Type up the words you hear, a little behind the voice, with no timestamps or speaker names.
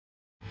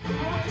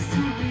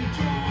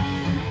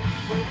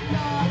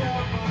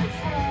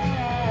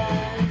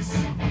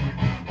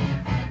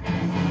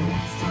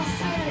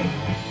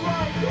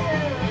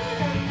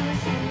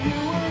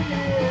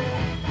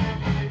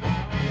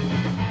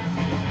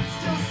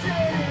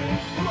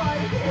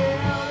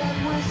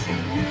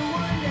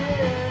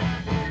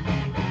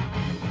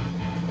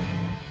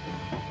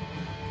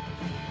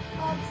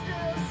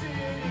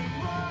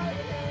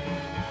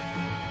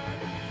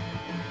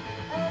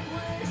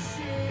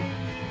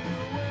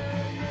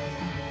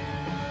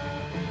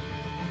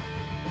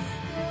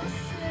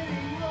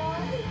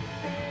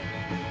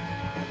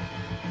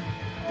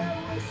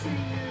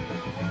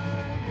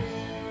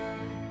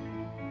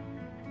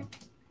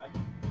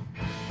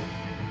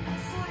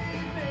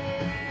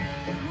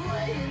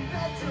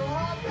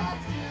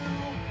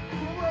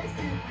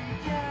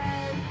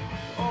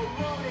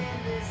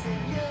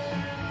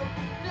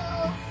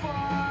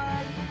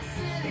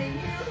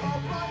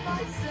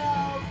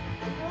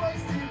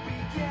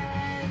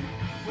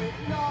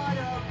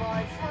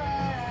my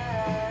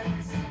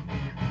friends.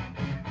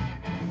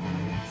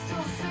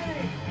 Still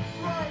sitting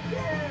right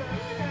here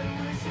and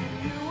wishing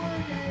you were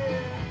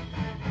near.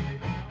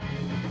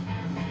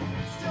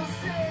 Still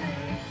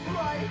sitting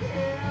right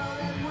here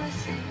and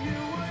wishing you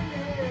were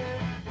near.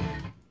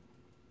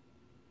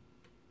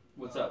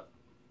 What's up?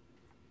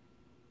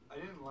 I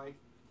didn't like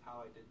how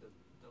I did the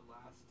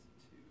last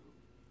two.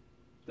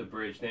 The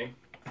bridge thing?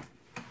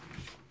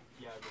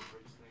 Yeah, the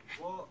bridge thing.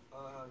 Well,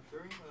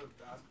 during the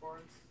fast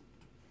parts,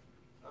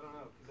 I don't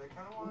know, because I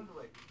kind of wanted to,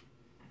 like,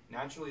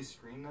 naturally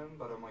screen them,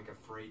 but I'm, like,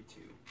 afraid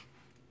to.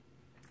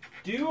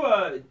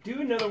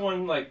 Do another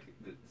one like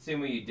the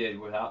same way you did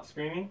without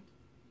screaming.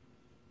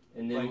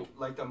 And then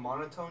Like the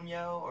monotone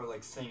yell or,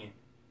 like, singing.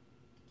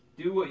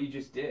 do what you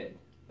just did.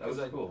 That was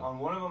cool. On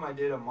one of them I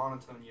did a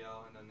monotone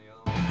yell, and then the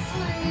other one...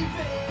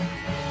 Sleeping,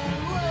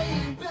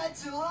 lay in bed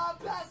till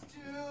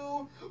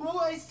 2:30.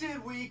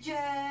 Wasted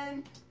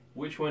weekend.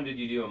 Which one did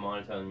you do a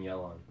monotone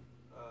yell on?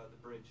 The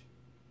bridge.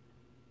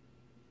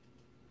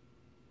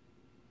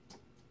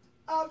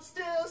 I'm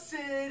still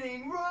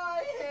sitting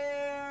right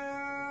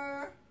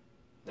here.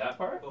 That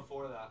part?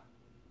 Before that.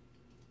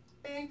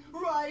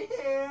 Right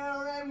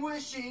here and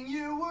wishing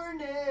you were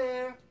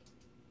near.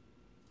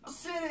 I'm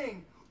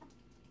sitting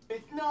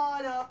with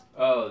not up.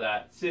 Oh,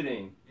 that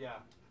sitting. Yeah.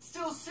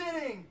 Still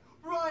sitting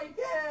right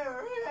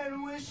here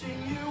and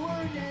wishing you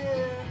were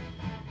near.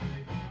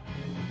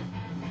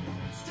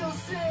 Still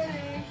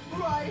sitting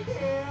right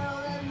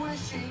here and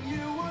wishing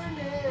you were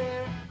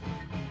near.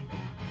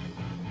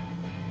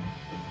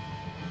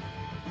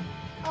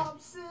 I'm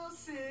still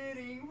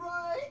sitting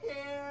right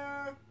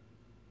here.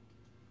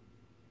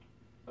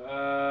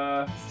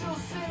 Still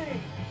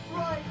sitting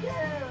right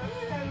here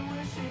and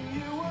wishing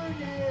you were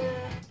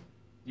near.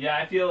 Yeah,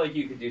 I feel like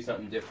you could do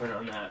something different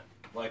on that.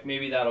 Like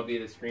maybe that'll be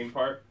the scream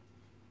part.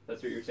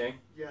 That's what you're saying?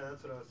 Yeah,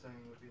 that's what I was saying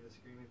would be the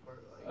screaming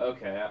part. Like,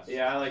 Okay,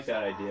 yeah, I like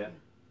that idea.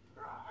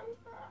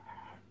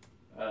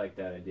 I like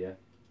that idea.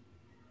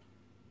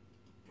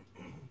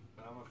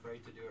 But I'm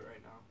afraid to do it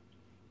right now.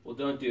 Well,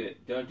 don't do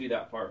it. Don't do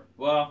that part.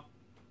 Well,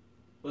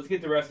 let's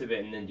get the rest of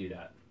it and then do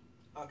that.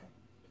 Okay.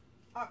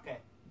 Okay.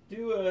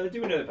 Do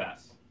another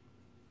pass.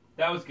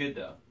 That was good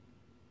though.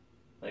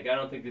 Like I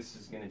don't think this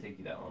is gonna take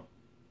you that long.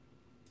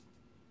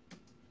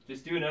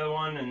 Just do another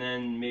one and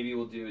then maybe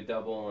we'll do a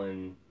double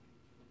and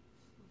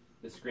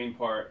the scream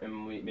part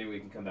and maybe we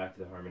can come back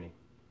to the harmony.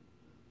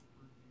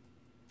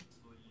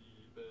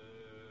 Sleeping,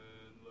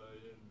 lay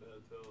in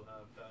bed till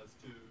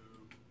 2:30.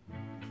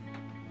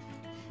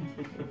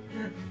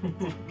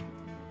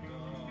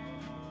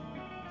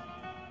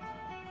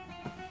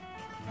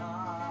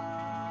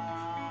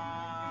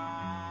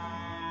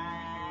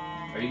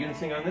 Are you gonna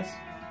sing on this?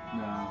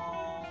 No.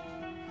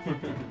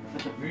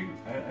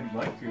 I'd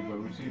like to, but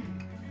we should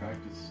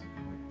practice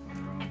like,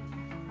 on our own.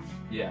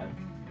 Yeah.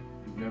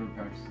 We've never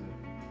practiced it.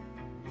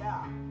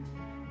 Yeah.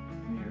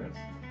 Can you hear us?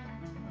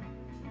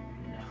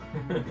 No.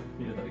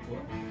 You're like,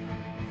 what?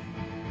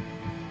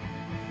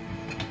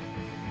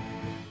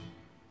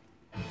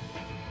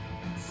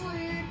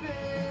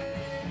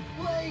 Sleeping,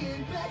 lay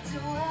in bed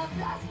till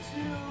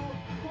 2:30.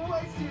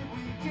 Wasted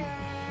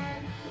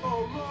weekend,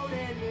 alone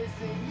and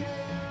missing you.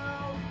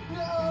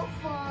 No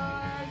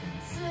fun,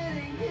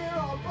 sitting here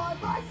all by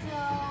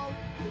myself.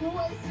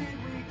 Wasted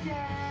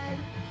weekend,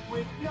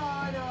 with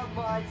none of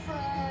my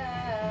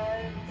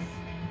friends.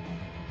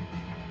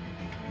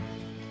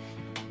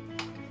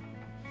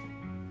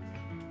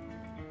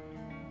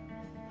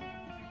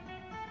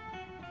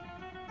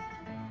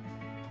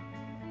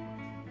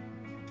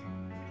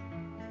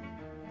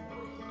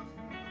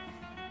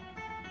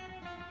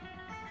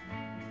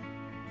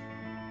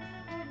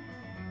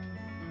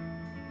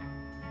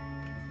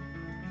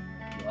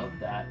 Love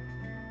that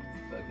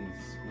fucking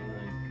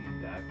squealing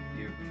feedback,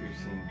 ear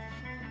piercing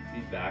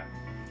feedback.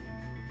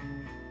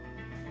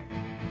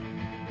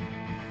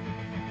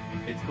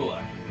 It's cool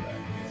actually, but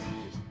it's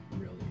just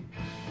really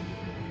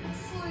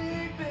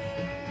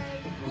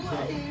Sleeping,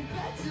 lay in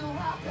bed till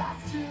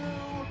 2:30.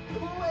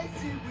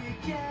 Wasted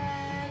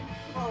weekend,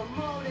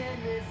 alone and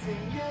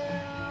missing you.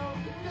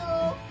 No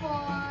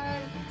fun,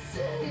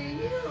 sitting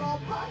here all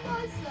by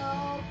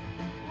myself.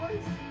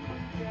 Wasted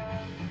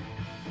weekend.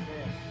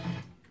 Yeah.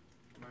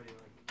 I'm already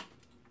like,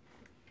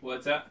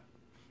 What's that?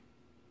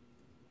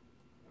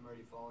 I'm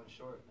already falling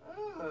short.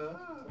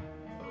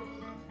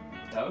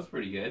 That was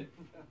pretty good.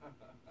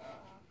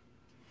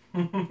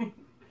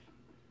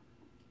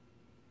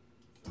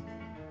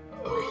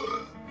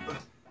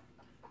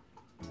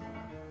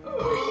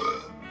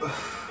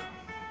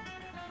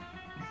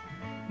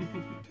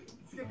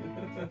 It's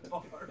getting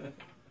far.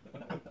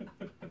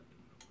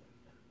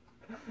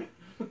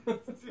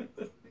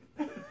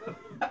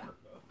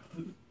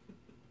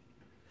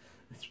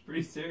 It's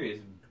pretty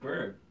serious.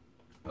 Burp.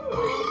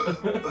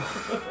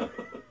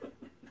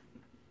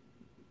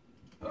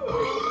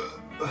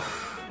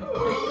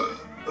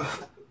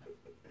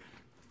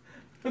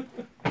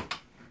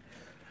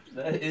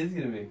 That is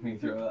gonna make me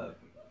throw up.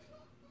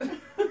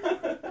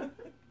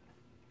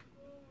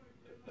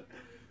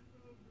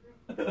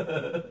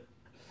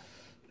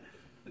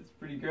 It's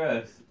pretty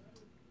gross.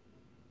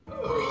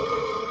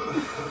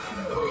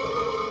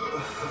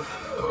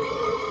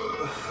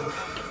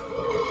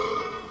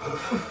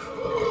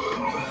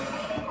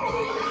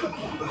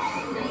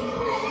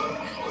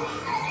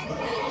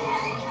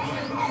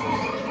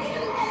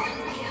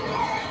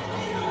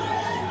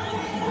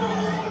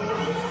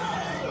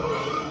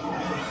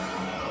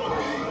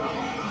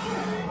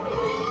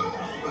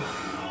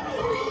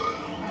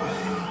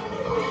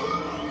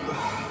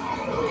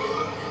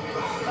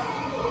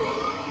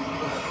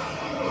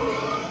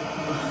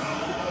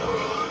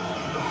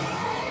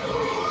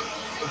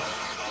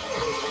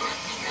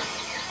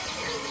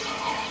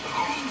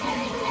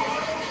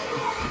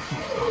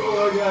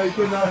 Oh my god, I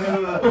could not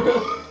handle that.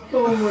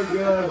 Oh my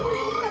god.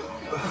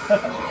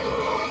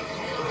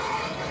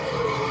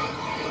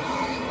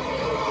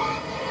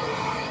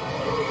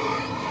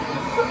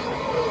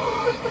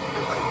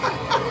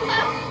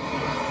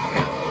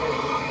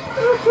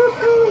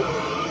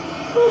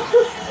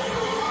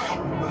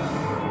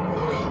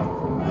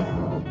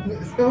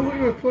 It sounds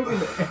like a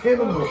fucking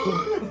animal.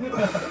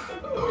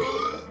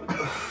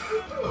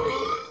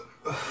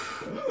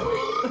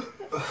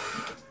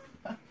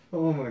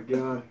 Oh my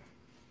god.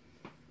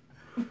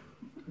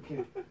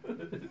 Okay.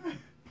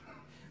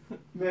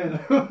 Man,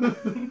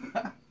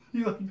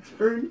 you like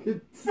turned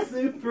it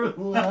super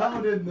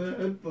loud in the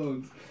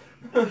headphones.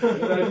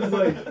 And I just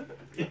like,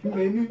 it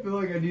made me feel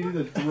like I needed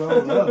to throw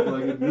up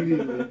like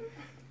immediately.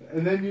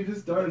 And then you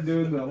just started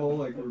doing the whole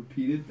like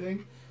repeated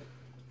thing.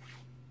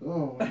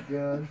 Oh my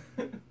god.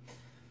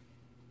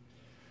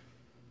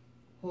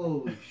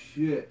 Holy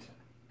shit.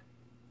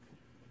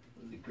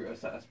 That was a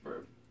gross ass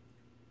burp.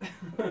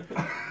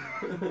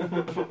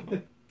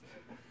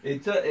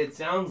 It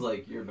sounds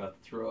like you're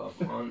about to throw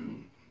up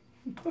on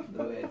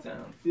the way it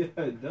sounds. Yeah,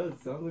 it does.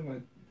 Sounds like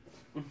my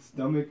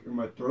stomach or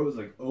my throat is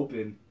like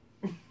open.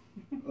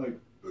 Like,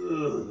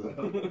 ugh.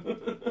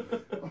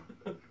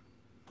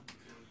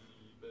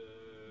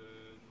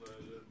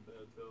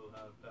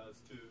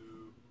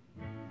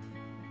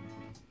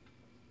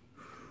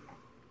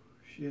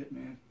 Shit,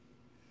 man.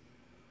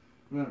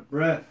 I'm out of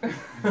breath.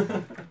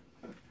 I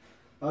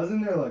was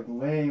in there like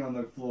laying on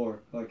the floor.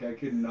 Like I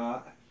could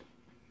not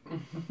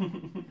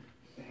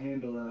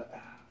handle that.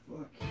 Ah,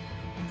 fuck.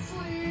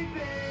 Sleeping,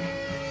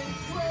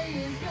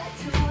 laying back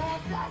till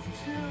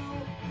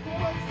 2:30.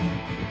 What's the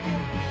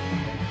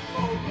weekend?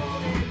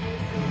 Alone and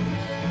missing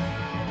you.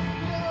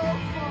 No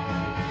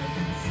fun.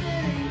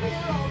 Sitting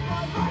here all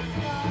by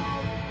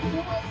myself.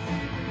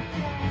 Wasting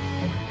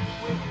weekend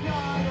with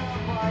none of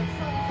my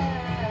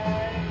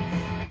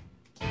friends.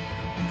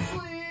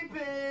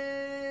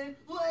 Sleeping,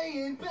 laying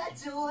in bed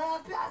till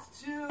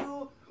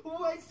 2:30.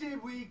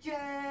 Wasted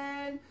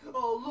weekend,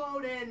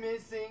 alone and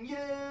missing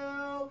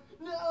you.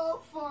 No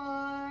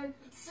fun,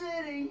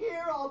 sitting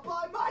here all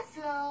by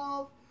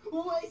myself.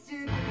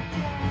 Wasted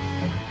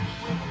weekend,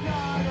 with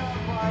none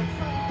of my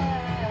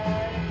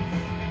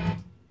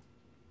friends.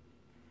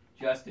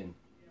 Justin.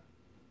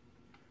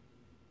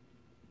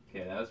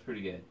 Okay, that was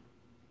pretty good.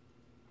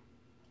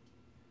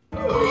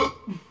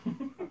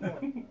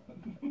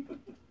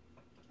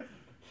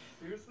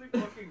 Seriously,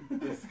 fucking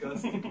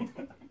disgusting.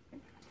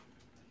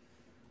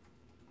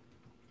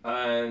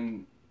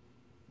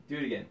 Do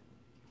it again.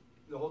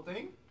 The whole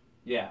thing?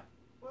 Yeah,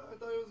 Well, I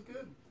thought it was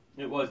good.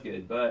 it was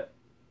good, but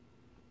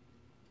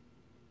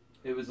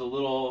it was a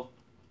little.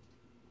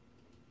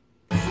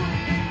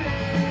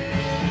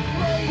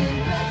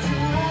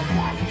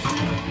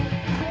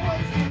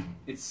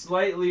 It's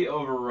slightly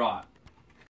overwrought.